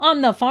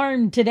On the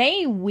farm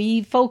today,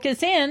 we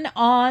focus in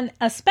on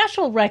a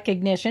special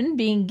recognition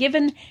being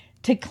given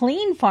to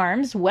Clean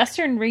Farms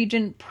Western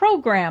Region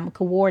Program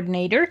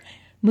Coordinator,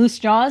 Moose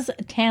Jaw's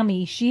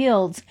Tammy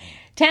Shields.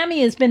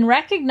 Tammy has been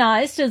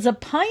recognized as a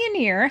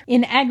pioneer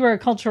in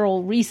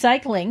agricultural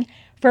recycling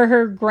for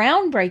her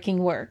groundbreaking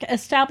work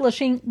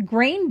establishing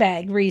grain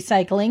bag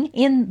recycling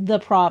in the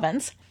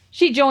province.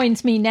 She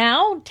joins me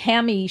now,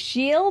 Tammy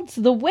Shields,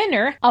 the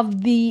winner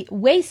of the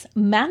Waste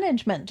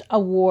Management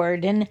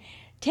Award. And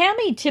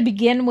Tammy, to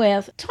begin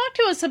with, talk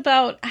to us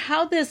about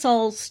how this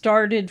all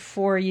started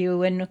for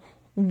you and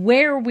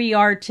where we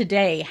are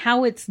today,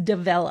 how it's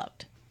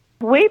developed.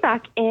 Way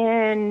back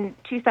in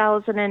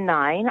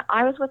 2009,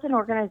 I was with an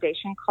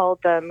organization called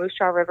the Moose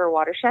Jaw River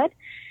Watershed,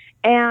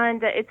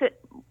 and it's a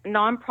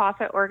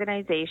nonprofit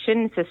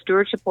organization. It's a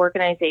stewardship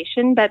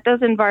organization that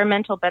does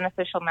environmental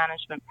beneficial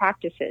management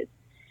practices.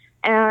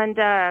 And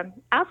as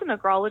an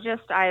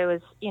agrologist, I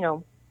was,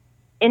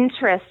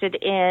 interested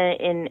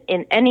in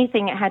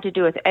anything that had to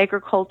do with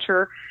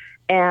agriculture.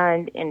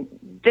 And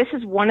this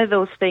is one of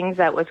those things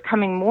that was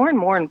coming more and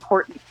more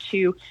important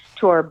to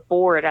our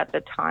board at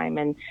the time.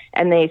 And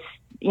they,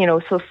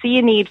 so see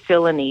a need,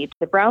 fill a need.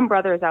 The Brown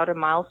brothers out of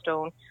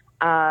Milestone,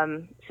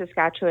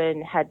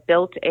 Saskatchewan, had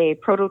built a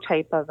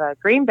prototype of a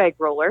grain bag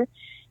roller.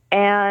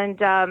 And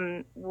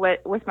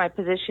with my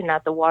position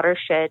at the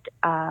watershed,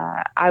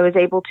 I was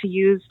able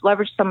to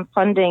leverage some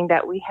funding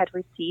that we had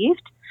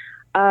received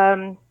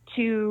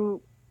to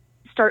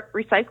start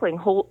recycling,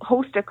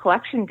 host a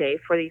collection day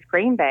for these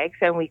grain bags.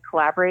 And we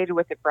collaborated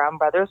with the Brown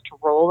brothers to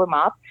roll them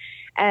up,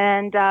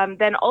 and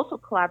then also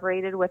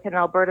collaborated with an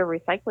Alberta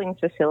recycling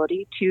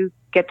facility to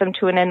get them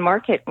to an end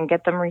market and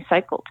get them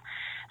recycled.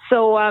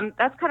 So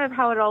that's kind of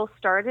how it all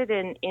started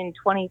in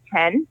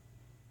 2010.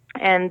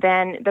 And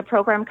then the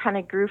program kind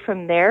of grew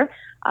from there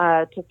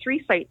to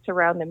 3 sites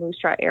around the Moose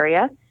Jaw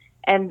area.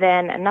 And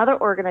then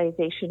another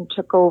organization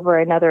took over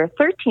another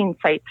 13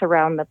 sites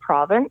around the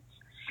province.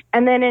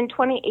 And then in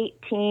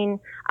 2018,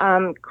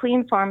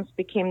 Clean Farms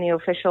became the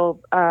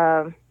official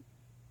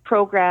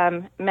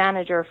program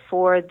manager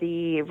for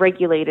the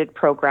regulated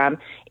program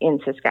in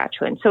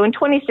Saskatchewan. So in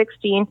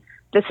 2016,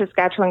 the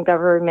Saskatchewan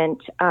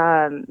government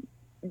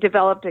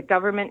developed a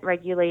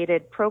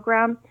government-regulated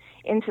program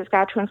in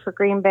Saskatchewan for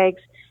grain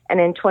bags.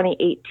 And in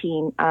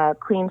 2018,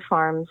 Clean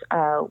Farms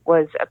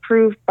was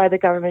approved by the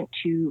government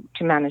to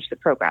manage the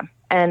program.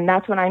 And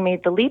that's when I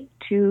made the leap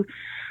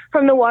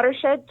from the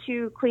watershed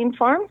to Clean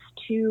Farms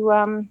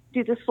to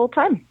do this full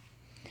time.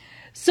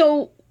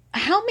 So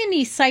how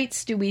many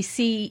sites do we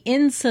see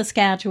in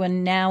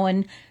Saskatchewan now?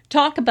 And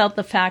talk about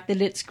the fact that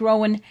it's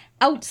growing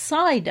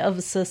outside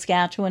of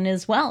Saskatchewan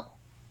as well.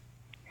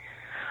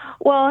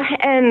 Well,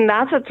 and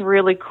that's what's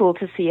really cool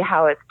to see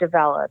how it's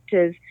developed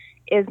is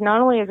not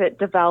only is it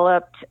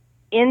developed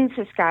in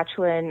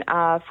Saskatchewan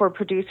for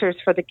producers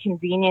for the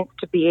convenience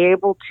to be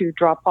able to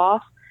drop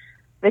off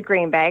the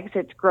grain bags.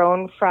 It's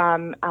grown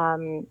from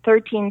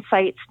 13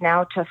 sites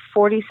now to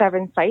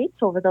 47 sites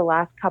over the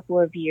last couple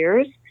of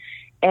years.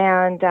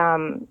 And,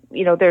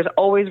 there's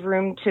always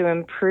room to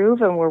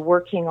improve, and we're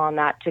working on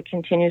that to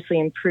continuously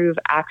improve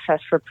access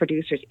for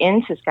producers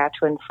in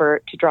Saskatchewan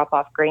to drop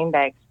off grain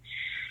bags.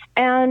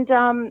 And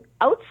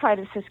outside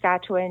of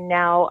Saskatchewan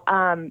now,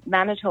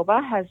 Manitoba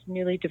has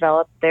newly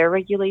developed their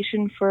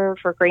regulation for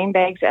grain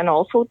bags and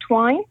also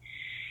twine.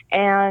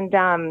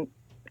 And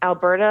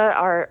Alberta,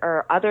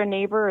 our other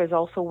neighbor, is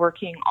also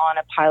working on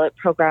a pilot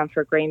program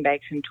for grain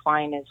bags and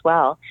twine as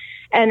well.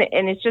 And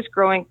it's just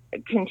growing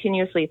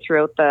continuously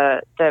throughout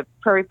the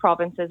prairie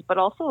provinces, but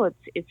also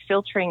it's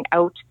filtering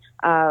out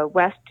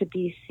west to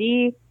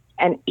BC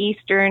and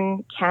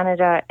eastern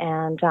Canada,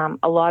 and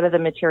a lot of the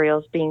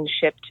materials being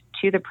shipped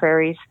to the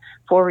prairies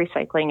for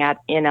recycling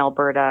in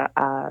Alberta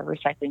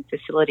recycling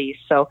facilities.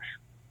 So,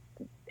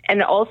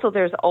 and also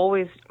there's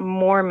always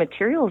more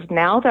materials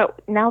now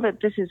that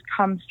this has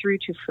come through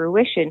to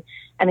fruition,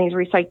 and these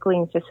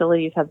recycling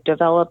facilities have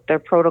developed their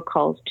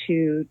protocols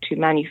to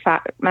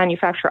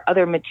manufacture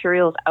other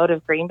materials out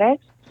of grain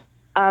bags.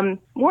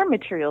 More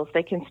materials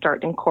they can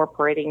start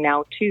incorporating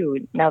now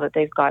too, now that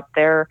they've got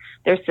their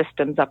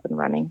systems up and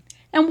running.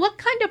 And what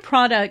kind of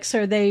products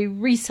are they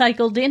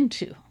recycled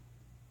into?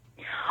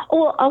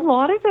 Well, a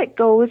lot of it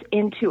goes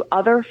into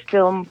other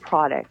film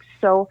products.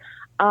 So,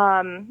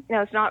 now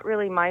it's not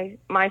really my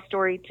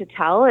story to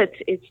tell.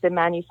 It's the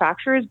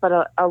manufacturers,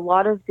 but a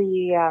lot of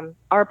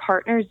our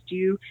partners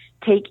do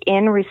take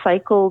in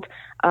recycled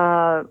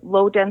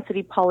low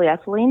density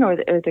polyethylene,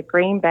 or the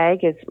grain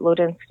bag is low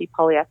density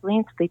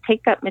polyethylene. So they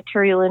take that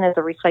material in as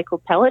a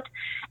recycled pellet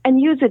and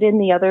use it in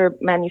the other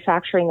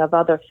manufacturing of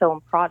other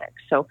film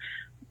products. So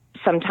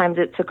sometimes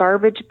it's a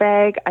garbage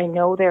bag. I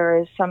know there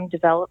is some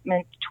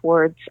development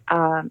towards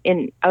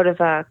out of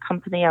a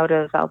company out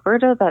of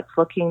Alberta that's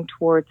looking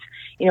towards,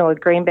 a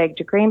grain bag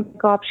to grain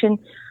bag option.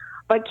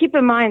 But keep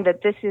in mind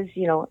that this is,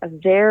 a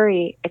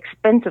very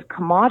expensive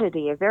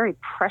commodity, a very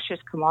precious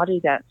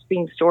commodity that's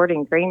being stored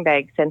in grain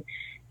bags, and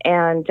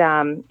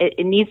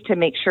it needs to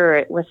make sure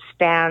it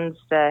withstands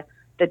the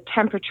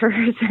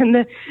temperatures and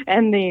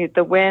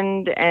the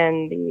wind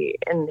and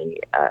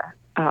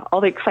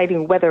all the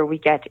exciting weather we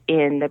get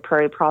in the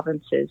prairie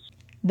provinces.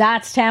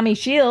 That's Tammy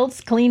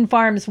Shields, Clean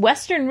Farms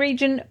Western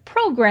Region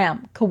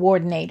Program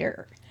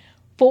Coordinator.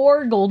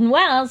 For Golden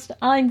West,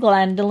 I'm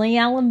Glendalee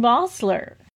Allen Vossler.